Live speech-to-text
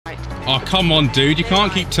Oh, come on, dude. You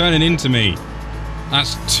can't keep turning into me.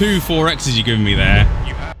 That's 2 4Xs you're giving me there.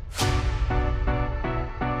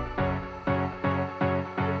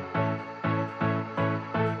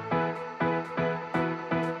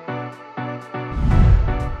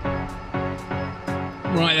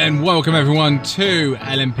 Right then, welcome everyone to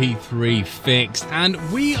LMP3 Fixed, and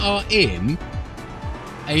we are in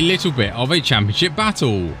a little bit of a championship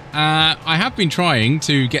battle. I have been trying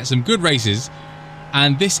to get some good races,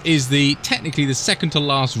 and this is technically the second to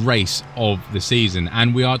last race of the season,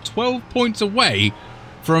 and we are 12 points away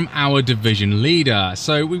from our division leader.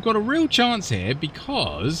 So we've got a real chance here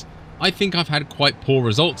because I think I've had quite poor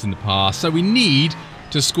results in the past, so we need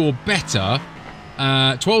to score better.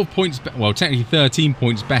 12 points, well, technically 13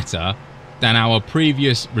 points better than our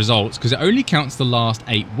previous results, because it only counts the last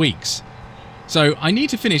 8 weeks. So I need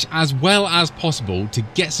to finish as well as possible to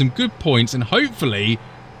get some good points, and hopefully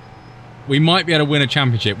we might be able to win a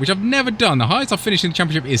championship, which I've never done. The highest I've finished in the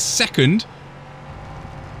championship is second.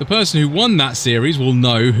 The person who won that series will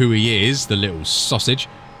know who he is, the little sausage.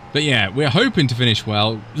 But yeah, we're hoping to finish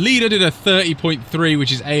well. Leader did a 30.3,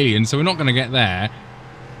 which is alien, so we're not going to get there.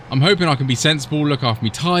 I'm hoping I can be sensible, look after my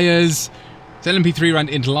tyres. It's LMP3 around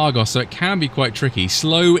Interlagos, so it can be quite tricky.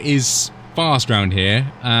 Slow is fast around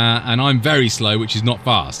here, and I'm very slow, which is not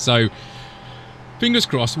fast. So, fingers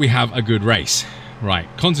crossed we have a good race. Right,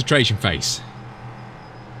 concentration face.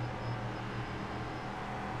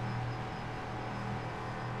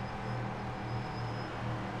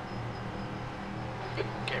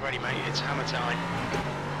 Get ready, mate. It's hammer time.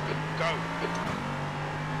 Go.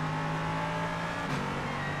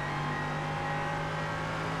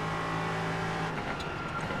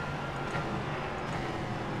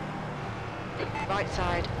 Right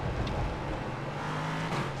side.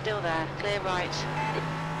 Still there. Clear right.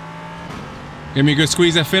 Give me a good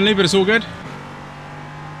squeeze there, Finley, but it's all good.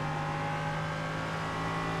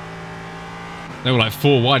 They were like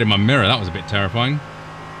 4 wide in my mirror. That was a bit terrifying.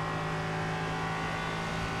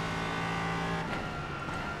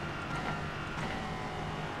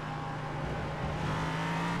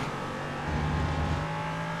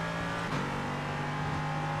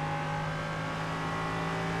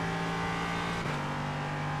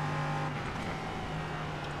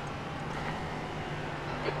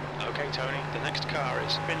 Okay, Tony, the next car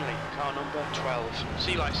is Finley, car number 12.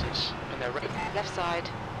 C license, and they're ready. Left side.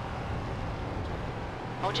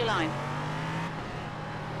 Hold your line.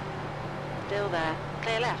 Still there.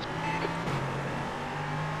 Clear left.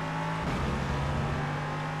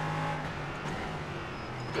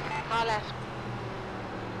 Car left.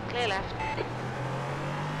 Clear left.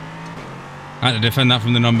 I had to defend that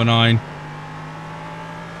from the number 9.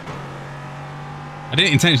 I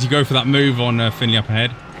didn't intentionally go for that move on Finley up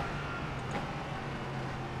ahead.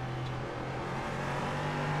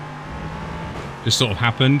 Just sort of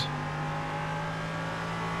happened.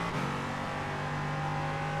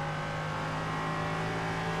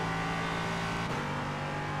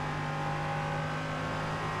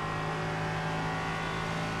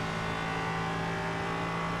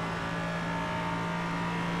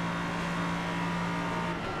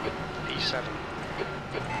 E7.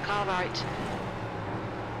 Car right.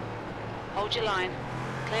 Hold your line.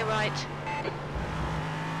 Clear right.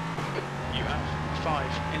 You have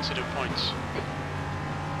 5 incident points.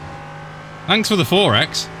 Thanks for the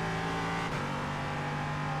 4X.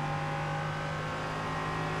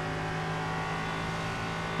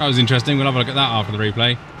 That was interesting. We'll have a look at that after the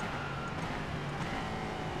replay.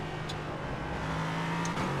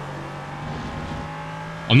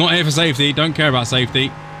 I'm not here for safety. Don't care about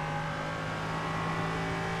safety.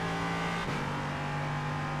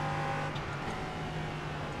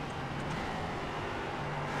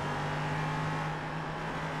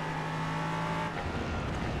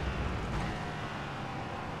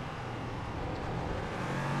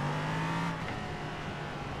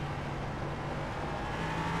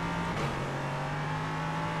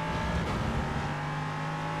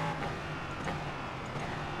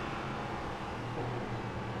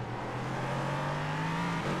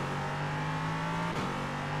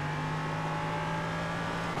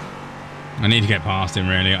 I need to get past him,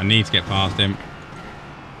 really. I need to get past him.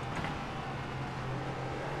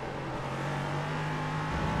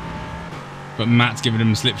 But Matt's giving him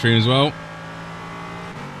a slipstream as well.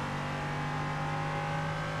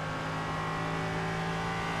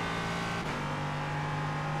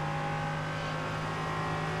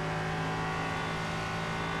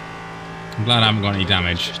 I'm glad I haven't got any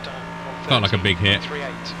damage. Felt like a big hit.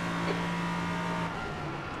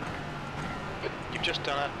 You've just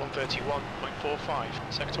done a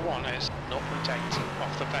 131.45. Sector 1 is 0.8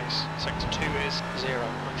 off the pace. Sector 2 is 0.35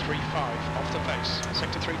 off the pace.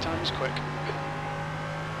 Sector 3 time is quick.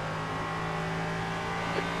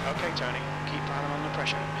 Okay, Tony, keep Alan under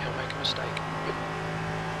pressure. He'll make a mistake.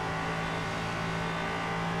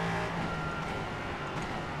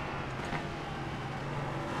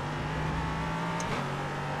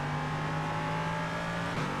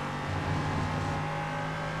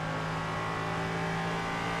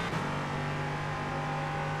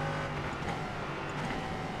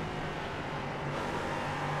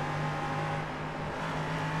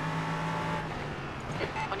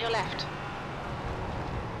 On your left.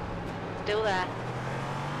 Still there.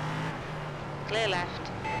 Clear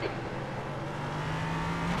left.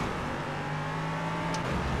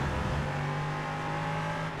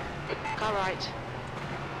 Car right.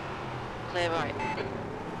 Clear right.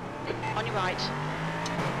 On your right.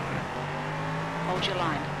 Hold your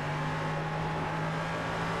line.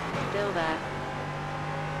 Still there.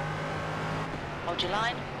 Hold your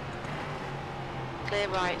line. Clear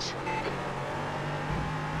right.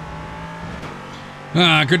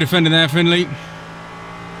 Ah, good defending there, Finley.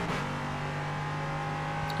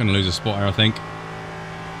 Gonna lose a spot here, I think.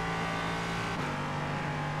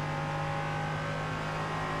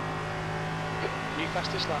 New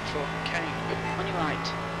fastest lap for Kane. On your right.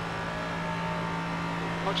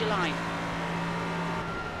 Hold your line.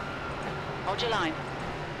 Hold your line.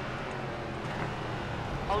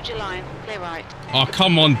 Hold your line. Clear right. Oh,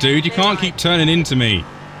 come on, dude. You can't keep turning into me.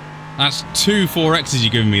 That's 2 4Xs you're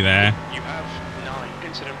giving me there. You have 9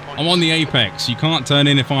 incident points. I'm on the apex. You can't turn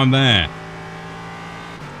in if I'm there.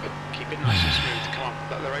 Keep it nice and smooth. Come on,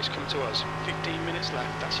 let the race come to us. 15 minutes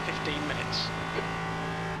left. That's 15 minutes.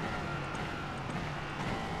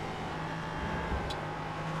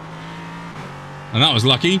 And that was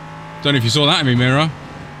lucky. Don't know if you saw that in my mirror.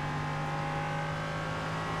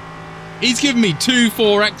 He's giving me 2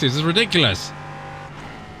 4Xs. It's ridiculous.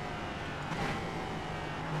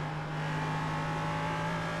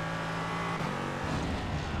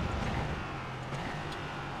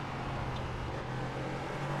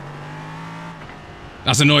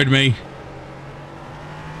 That's annoyed me.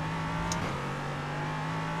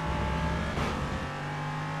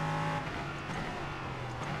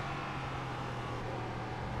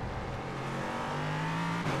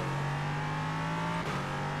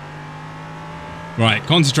 Right,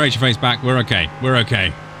 concentrate your face back. We're okay. We're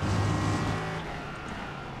okay.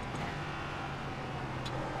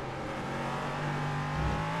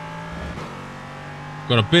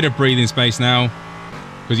 Got a bit of breathing space now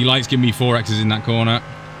because he likes giving me 4Xs in that corner.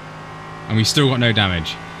 And we still got no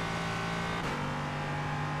damage.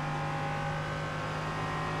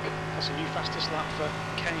 That's a new fastest lap for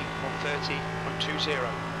Kane,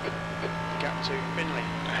 130.20. The gap to Finley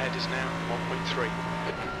ahead is now 1.3.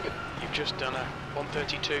 You've just done a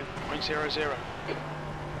 132.00.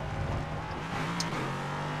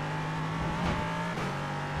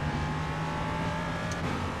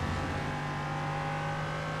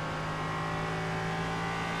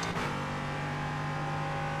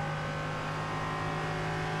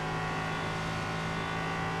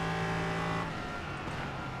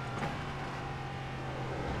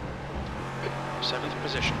 Seventh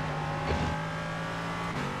position.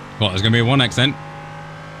 Well, there's going to be a 1X then.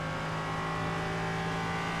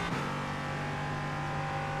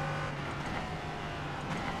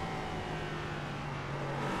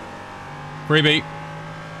 Freebie.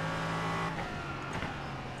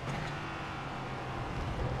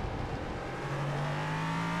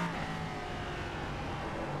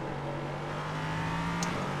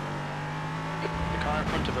 The car in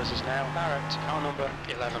front of us is now Barrett, car number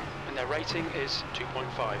 11, and their rating is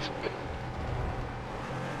 2.5.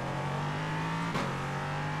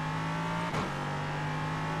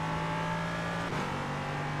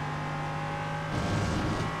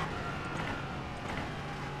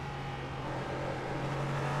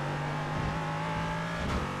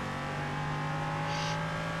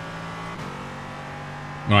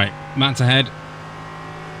 Right, Matt's ahead.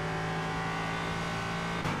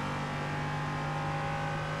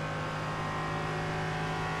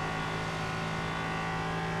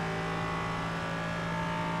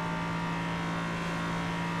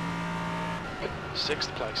 Sixth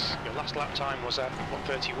place. Your last lap time was at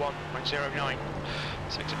 131.09.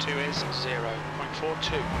 Sector 2 is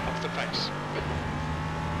 0.42 off the pace.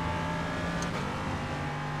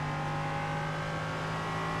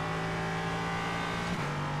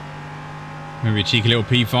 Maybe a cheeky little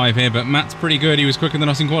P5 here, but Matt's pretty good. He was quicker than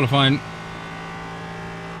us in qualifying.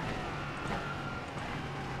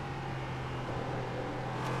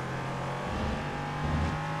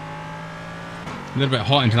 A little bit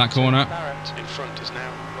hot into that corner. Barrett in front is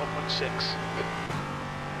now 0.6.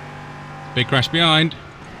 Big crash behind.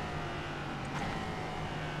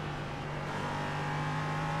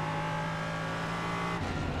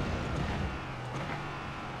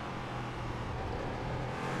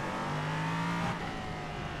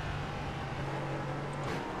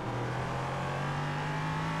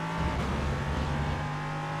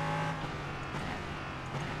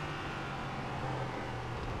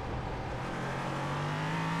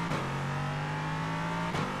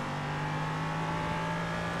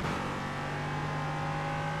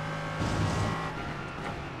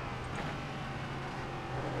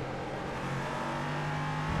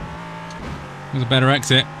 There's a better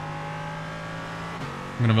exit.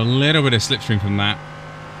 I'm going to have a little bit of slipstream from that.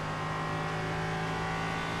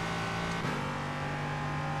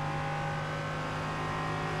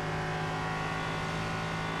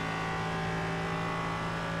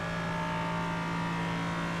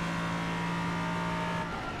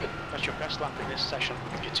 That's your best lap in this session.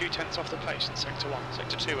 You're 2/10 off the pace in Sector 1.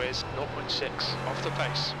 Sector 2 is 0.6 off the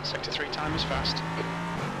pace. Sector 3 time is fast.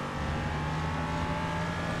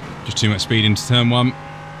 Just too much speed into turn 1.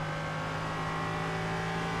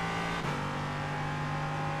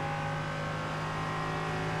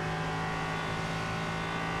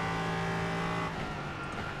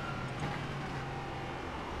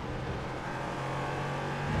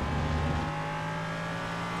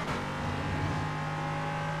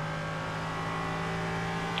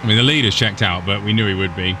 I mean, the leader's checked out, but we knew he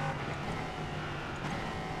would be.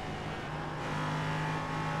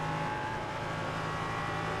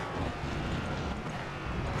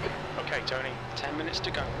 Okay, Tony, 10 minutes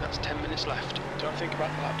to go. That's 10 minutes left. Don't think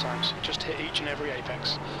about the lap times. Just hit each and every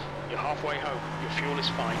apex. You're halfway home. Your fuel is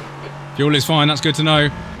fine. Fuel is fine, that's good to know.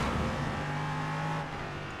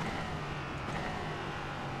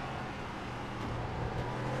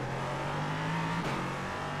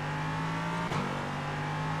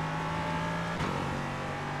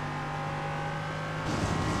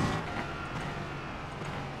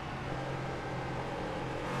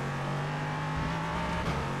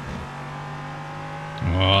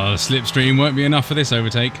 Oh, the slipstream won't be enough for this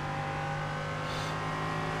overtake.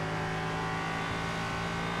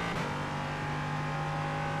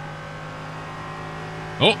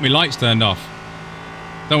 Oh, my light's turned off.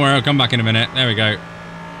 Don't worry, I'll come back in a minute. There we go.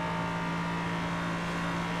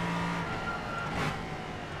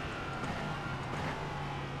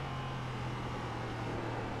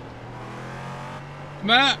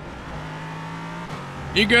 Matt?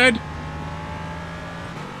 You good?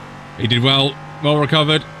 He did well. Well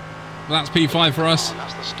recovered. That's P5 for us. Oh,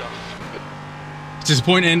 that's the stuff. It's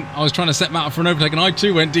disappointing. I was trying to set Matt up for an overtake and I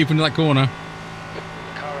too went deep into that corner. The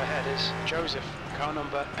car ahead is Joseph, car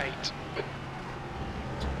number 8.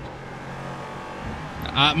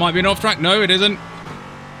 Might be an off track. No, it isn't.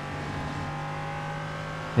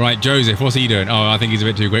 Right, Joseph, what's he doing? Oh, I think he's a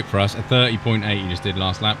bit too quick for us. A 30.8 he just did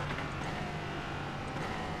last lap.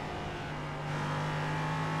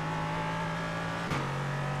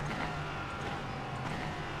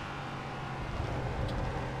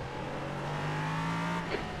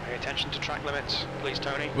 Pay attention to track limits, please,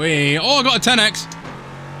 Tony. Oh, I got a 10x.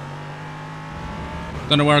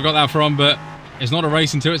 Don't know where I got that from, but it's not a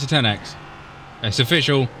race until it's a 10x. It's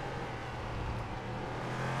official.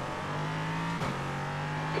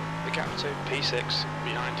 The gap to P6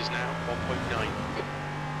 behind is now 1.9.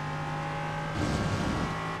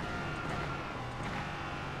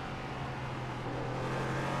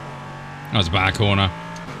 That was a bad corner.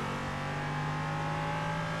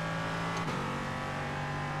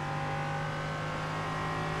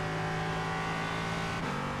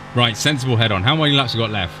 Right, sensible head on. How many laps have we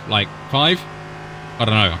got left? Like 5? I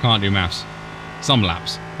don't know. I can't do maths. Some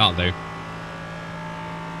laps. That'll do.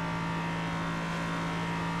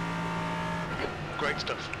 Great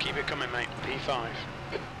stuff. Keep it coming, mate. P5.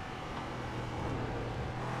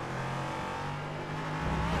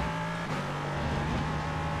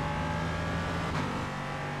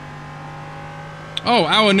 Oh,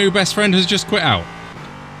 our new best friend has just quit out.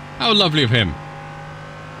 How lovely of him.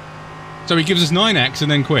 So he gives us 9x and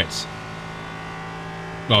then quits.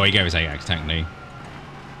 Well, he gave us 8x, technically.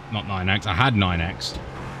 Not 9x. I had 9x.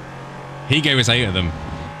 He gave us 8 of them.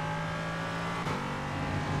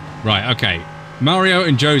 Right, okay. Mario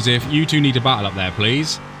and Joseph, you two need to battle up there,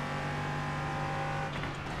 please.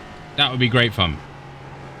 That would be great fun.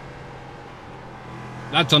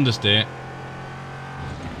 That's understeer.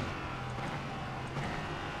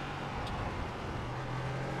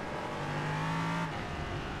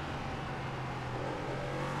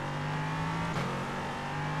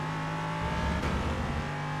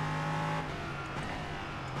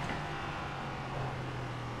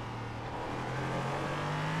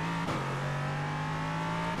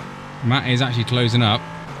 Matt is actually closing up,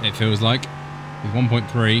 it feels like, with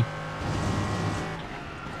 1.3.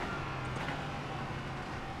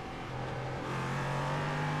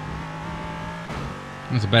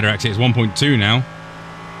 That's a better exit. It's 1.2 now.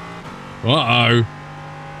 Uh-oh.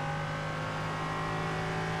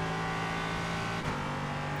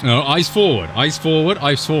 No, eyes forward. Eyes forward.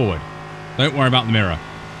 Eyes forward. Don't worry about the mirror.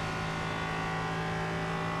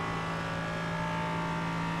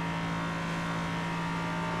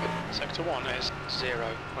 Sector 1 is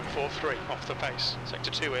 0.43 off the pace.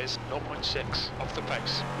 Sector 2 is 0.6 off the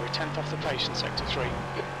pace. We're 10th off the pace in Sector 3.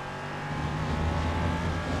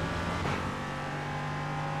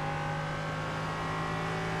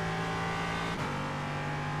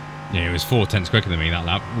 Yeah, it was 4/10 quicker than me that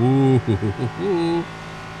lap. Woo hoo hoo hoo hoo.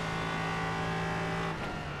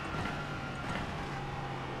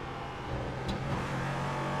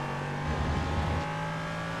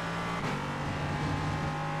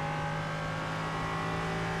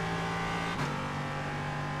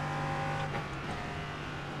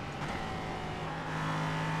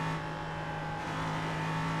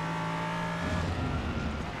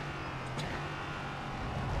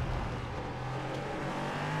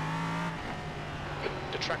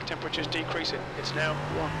 Track temperature's decreasing. It's now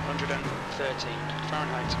 113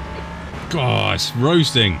 Fahrenheit. God, it's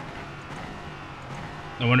roasting.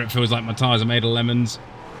 No wonder it feels like my tyres are made of lemons.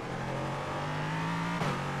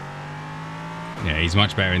 Yeah, he's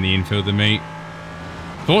much better in the infield than me.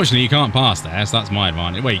 Fortunately, you can't pass there, so that's my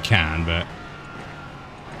advantage. Well, you can, but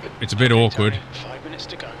it's a bit awkward. 5 minutes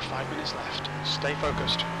to go, 5 minutes left. Stay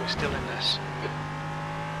focused. We're still in this.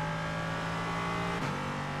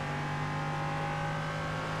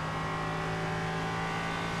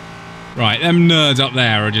 Right, them nerds up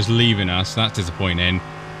there are just leaving us. That's disappointing.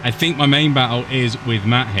 I think my main battle is with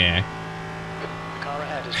Matt here. The car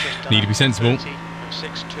ahead has just done Need to be sensible.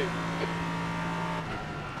 30.62.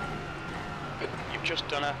 You've just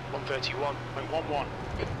done a 131.11.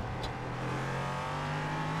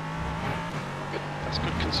 That's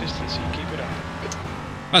good consistency. Keep it up.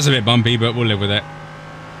 That's a bit bumpy, but we'll live with it.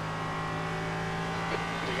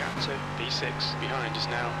 The gap to B6 behind is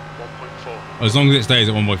now 1.4. As long as it stays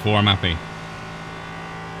at 1.4, I'm happy.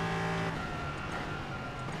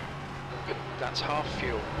 That's half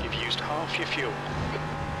fuel. You've used half your fuel.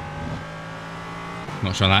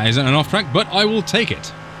 Not sure that isn't an off track, but I will take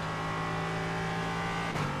it.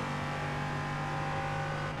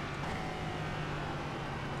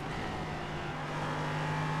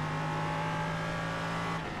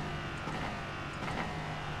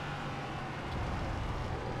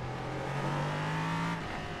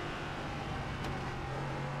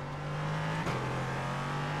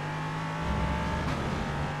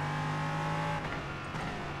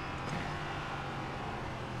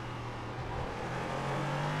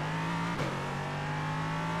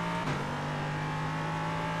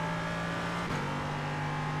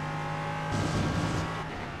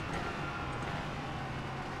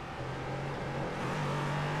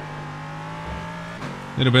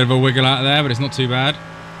 Little bit of a wiggle out there, but it's not too bad.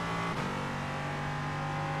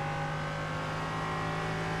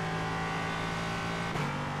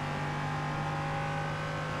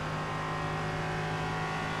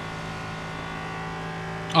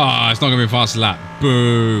 Ah, oh, it's not going to be a fast lap.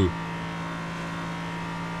 Boo.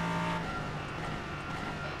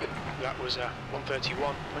 That was a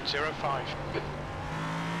 131.05.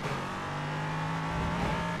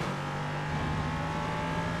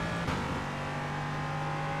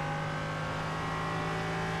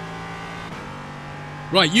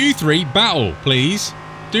 Right, you three, battle, please.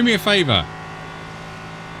 Do me a favour.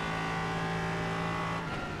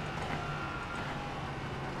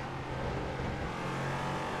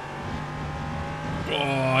 Oh,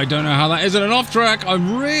 I don't know how that isn't an off track.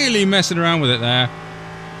 I'm really messing around with it there.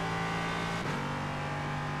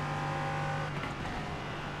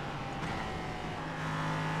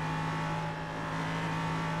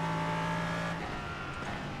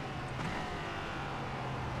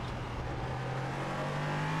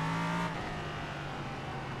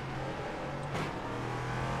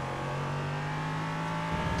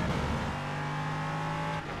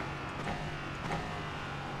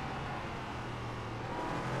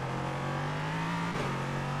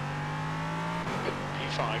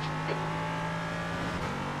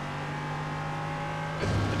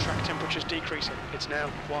 The track temperature's decreasing. It's now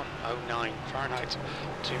 109 Fahrenheit.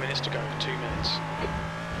 2 minutes to go. 2 minutes.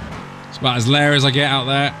 It's about as lair as I get out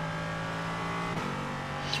there.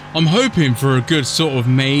 I'm hoping for a good sort of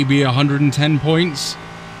maybe 110 points.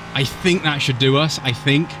 I think that should do us. I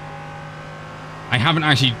think. I haven't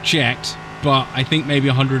actually checked, but I think maybe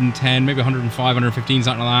 110, maybe 105, 115,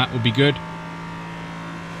 something like that would be good.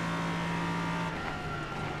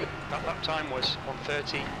 That lap time was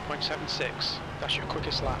 1:30.76. That's your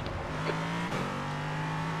quickest lap.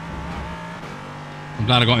 I'm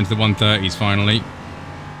glad I got into the 130s finally.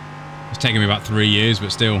 It's taken me about 3 years,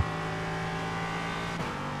 but still.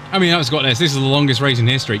 I mean, that's got this. This is the longest race in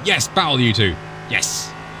history. Yes, battle you two.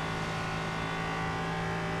 Yes.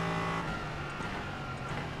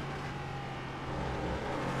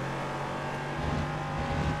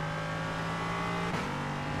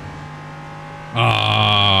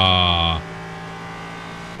 Ah.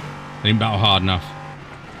 They didn't battle hard enough.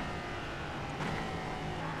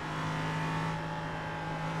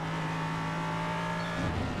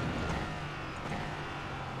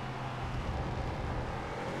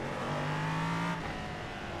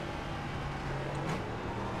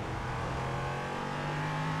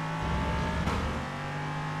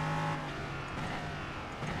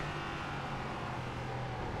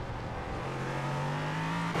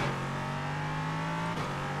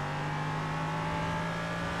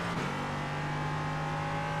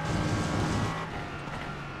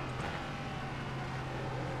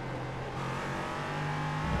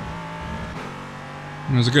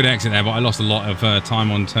 It was a good exit there, but I lost a lot of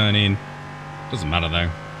time on turn in. Doesn't matter though.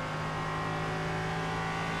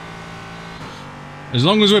 As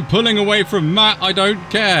long as we're pulling away from Matt, I don't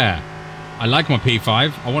care. I like my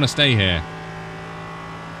P5. I want to stay here.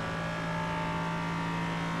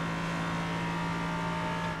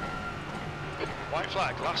 White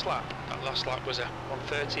flag, last lap. That last lap was a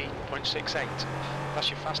 1:30.68. That's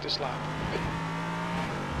your fastest lap.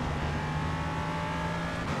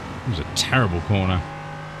 It was a terrible corner.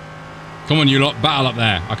 Come on, you lot, battle up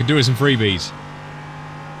there. I could do with some freebies.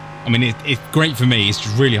 I mean, it's great for me. It's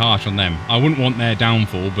just really harsh on them. I wouldn't want their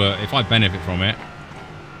downfall, but if I benefit from it...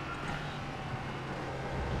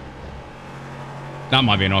 That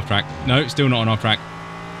might be an off-track. No, still not an off-track.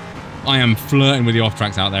 I am flirting with the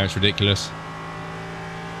off-tracks out there. It's ridiculous.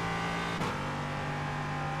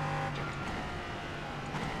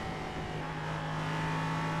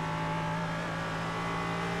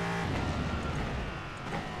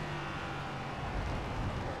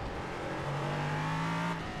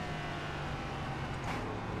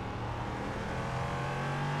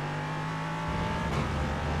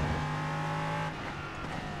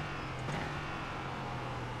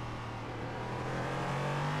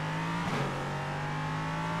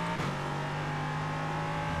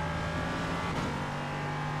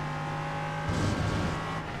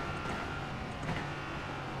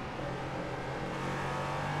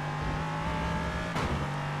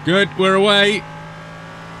 Good, we're away.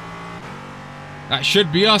 That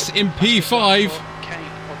should be us in P5.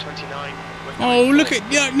 Oh, look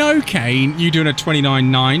at... Yeah, no, Kane. You doing a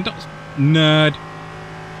 29.9. That's nerd.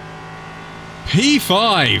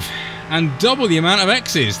 P5. And double the amount of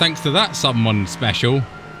X's, thanks to that someone special.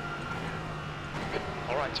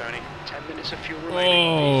 All right, Tony. 10 minutes of fuel remaining.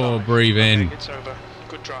 Oh, P5. breathe in. Okay, it's over.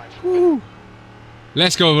 Good drive. Woo.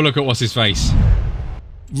 Let's go have a look at what's his face.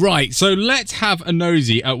 Right, so let's have a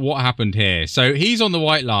nosy at what happened here. So he's on the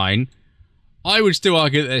white line. I would still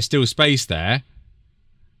argue that there's still space there.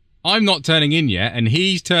 I'm not turning in yet, and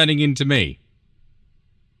he's turning into me.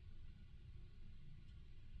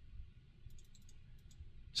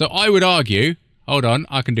 So I would argue... Hold on,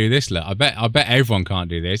 I can do this. Look, I bet everyone can't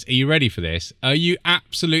do this. Are you ready for this? Are you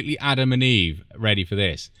absolutely Adam and Eve ready for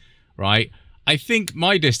this? Right? I think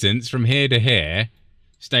my distance from here to here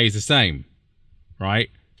stays the same. Right?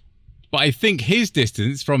 But I think his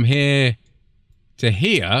distance from here to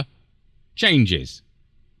here changes,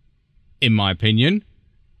 in my opinion.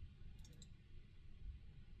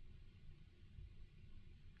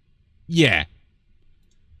 Yeah.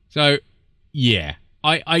 So, yeah.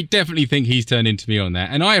 I definitely think he's turned into me on that.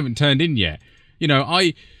 And I haven't turned in yet. You know,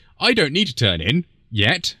 I don't need to turn in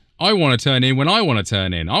yet. I want to turn in when I want to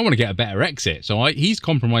turn in. I want to get a better exit. So he's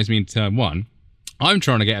compromised me into turn one. I'm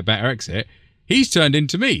trying to get a better exit. He's turned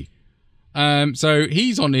into me. So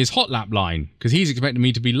he's on his hot lap line because he's expecting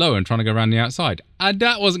me to be low and trying to go around the outside. And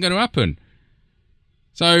that wasn't going to happen.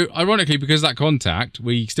 So ironically, because of that contact,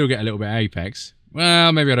 we still get a little bit of apex.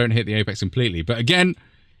 Well, maybe I don't hit the apex completely. But again,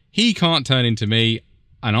 he can't turn into me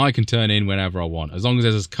and I can turn in whenever I want. As long as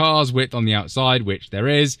there's a car's width on the outside, which there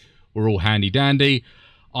is, we're all handy dandy.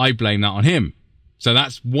 I blame that on him. So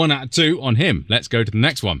that's 1 out of 2 on him. Let's go to the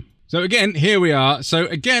next one. So again, here we are. So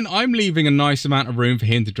again, I'm leaving a nice amount of room for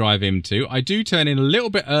him to drive into. I do turn in a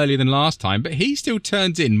little bit earlier than last time, but he still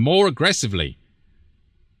turns in more aggressively.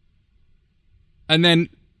 And then,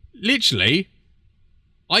 literally,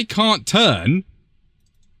 I can't turn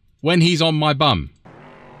when he's on my bum.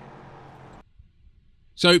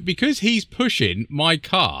 So because he's pushing my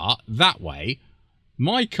car that way,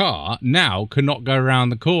 my car now cannot go around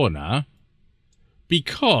the corner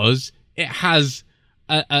because it has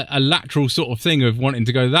a lateral sort of thing of wanting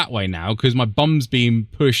to go that way now because my bum's being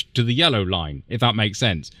pushed to the yellow line, if that makes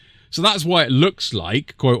sense. So that's why it looks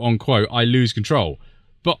like, quote unquote, I lose control.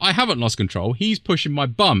 But I haven't lost control. He's pushing my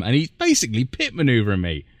bum and he's basically pit maneuvering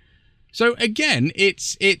me. So again,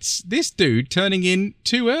 it's this dude turning in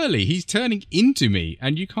too early. He's turning into me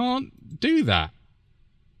and you can't do that.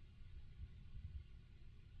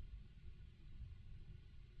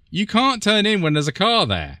 You can't turn in when there's a car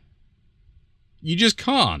there. You just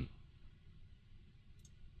can't.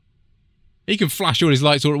 He can flash all his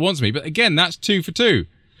lights all at once me, but again, that's 2 for 2.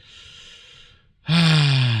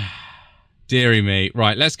 Deary me.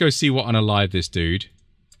 Right, let's go see what unalive this dude.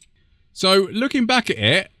 So, looking back at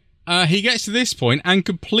it, he gets to this point and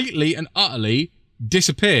completely and utterly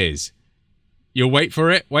disappears. You'll wait for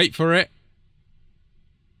it, wait for it.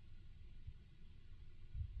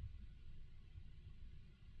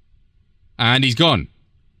 And he's gone.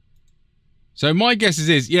 So my guess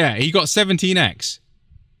is, yeah, he got 17x.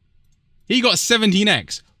 He got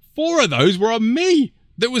 17x. 4 of those were on me.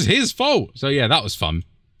 That was his fault. So yeah, that was fun.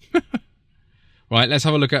 Right, let's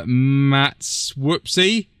have a look at Matt's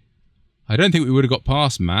whoopsie. I don't think we would have got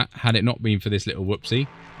past Matt had it not been for this little whoopsie.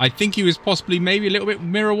 I think he was possibly maybe a little bit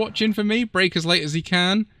mirror watching for me. Brake as late as he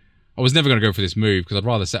can. I was never going to go for this move because I'd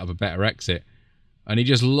rather set up a better exit. And he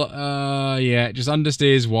just, yeah, just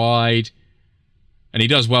understeers wide. And he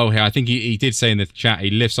does well here. I think he did say in the chat he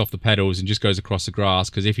lifts off the pedals and just goes across the grass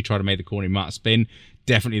because if he tried to make the corner, he might spin.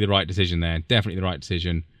 Definitely the right decision there. Definitely the right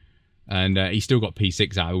decision. And he still got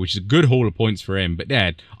P6 out of it, which is a good haul of points for him. But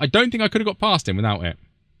yeah, I don't think I could have got past him without it.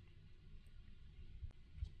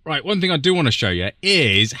 Right, one thing I do want to show you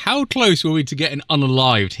is how close were we to getting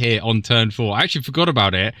unalived here on turn 4. I actually forgot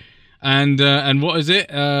about it. And what is it?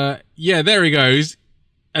 Yeah, there he goes.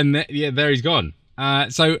 And yeah, there he's gone.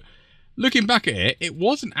 So looking back at it, it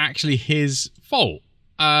wasn't actually his fault.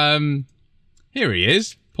 Here he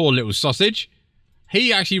is. Poor little sausage.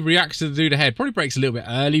 He actually reacts to the dude ahead. Probably brakes a little bit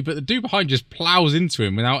early, but the dude behind just plows into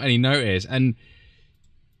him without any notice. And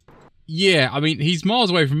yeah, I mean, he's miles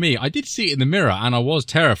away from me. I did see it in the mirror and I was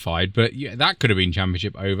terrified, but yeah, that could have been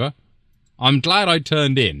championship over. I'm glad I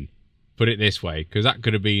turned in, put it this way, because that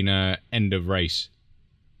could have been end of race.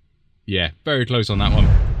 Yeah, very close on that one.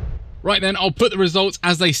 Right then, I'll put the results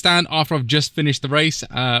as they stand after I've just finished the race.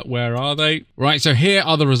 Where are they? Right, so here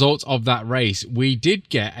are the results of that race. We did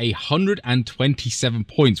get 127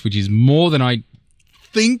 points, which is more than I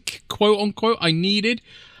think, quote unquote, I needed.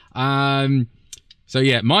 So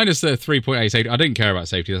yeah, minus the 3.8 safety. I didn't care about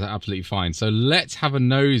safety, that's absolutely fine. So let's have a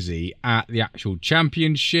nosy at the actual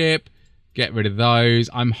championship. Get rid of those.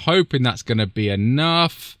 I'm hoping that's going to be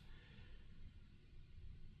enough.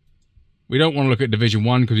 We don't want to look at Division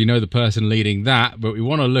 1 because we know the person leading that, but we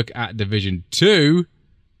want to look at Division 2.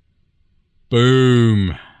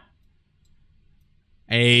 Boom.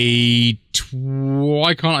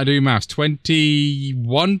 Why can't I do maths?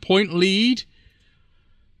 21 point lead.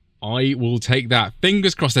 I will take that.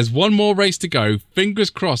 Fingers crossed. There's one more race to go.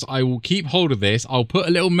 Fingers crossed I will keep hold of this. I'll put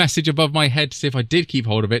a little message above my head to see if I did keep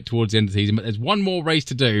hold of it towards the end of the season, but there's one more race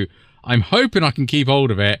to do. I'm hoping I can keep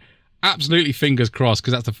hold of it. Absolutely fingers crossed,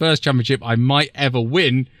 because that's the first championship I might ever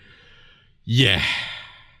win. Yeah.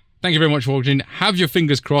 Thank you very much for watching. Have your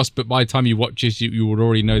fingers crossed, but by the time you watch this, you would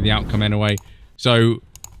already know the outcome anyway. So,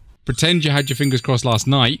 pretend you had your fingers crossed last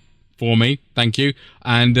night for me. Thank you.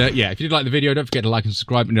 And yeah, if you did like the video, don't forget to like and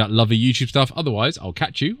subscribe and do that lovely YouTube stuff. Otherwise, I'll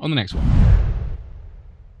catch you on the next one.